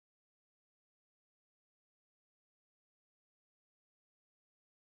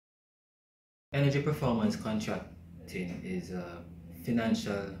Energy performance contracting is a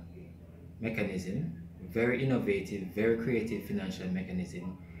financial mechanism, very innovative, very creative financial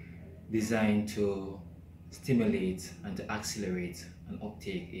mechanism designed to stimulate and to accelerate an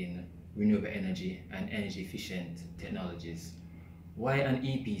uptake in renewable energy and energy efficient technologies. Why an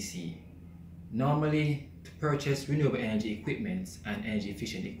EPC? Normally, to purchase renewable energy equipment and energy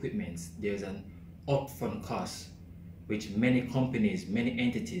efficient equipment, there's an upfront cost which many companies, many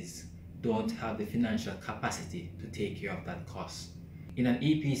entities don't have the financial capacity to take care of that cost. In an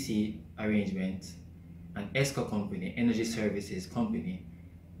EPC arrangement, an ESCO company, energy services company,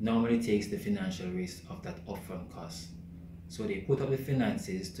 normally takes the financial risk of that upfront cost. So they put up the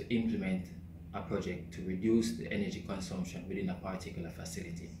finances to implement a project to reduce the energy consumption within a particular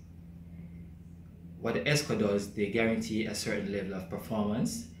facility. What the ESCO does, they guarantee a certain level of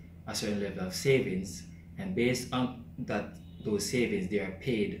performance, a certain level of savings, and based on those savings, they are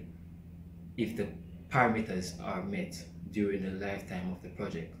paid if the parameters are met during the lifetime of the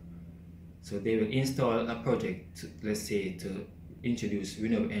project. So they will install a project, let's say, to introduce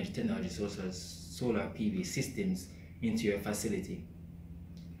renewable energy technology such as solar PV systems into your facility,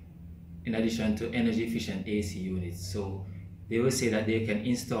 in addition to energy efficient AC units. So they will say that they can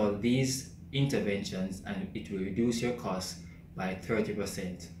install these interventions and it will reduce your costs by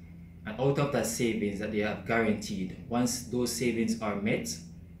 30%. And out of that savings that they have guaranteed, once those savings are met,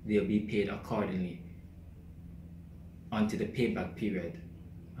 they'll be paid accordingly until the payback period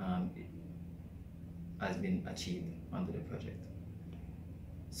has been achieved under the project.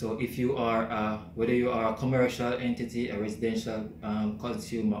 So if you are, whether you are a commercial entity, a residential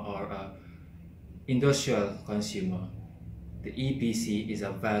consumer, or an industrial consumer, the EPC is a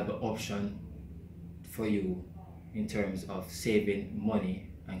viable option for you in terms of saving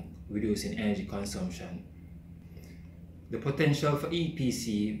money and reducing energy consumption. The potential for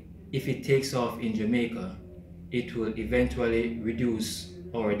EPC, if it takes off in Jamaica, it will eventually reduce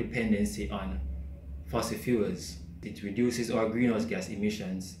our dependency on fossil fuels. It reduces our greenhouse gas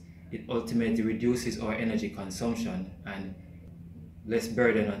emissions. It ultimately reduces our energy consumption and less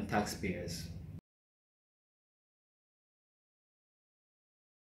burden on taxpayers.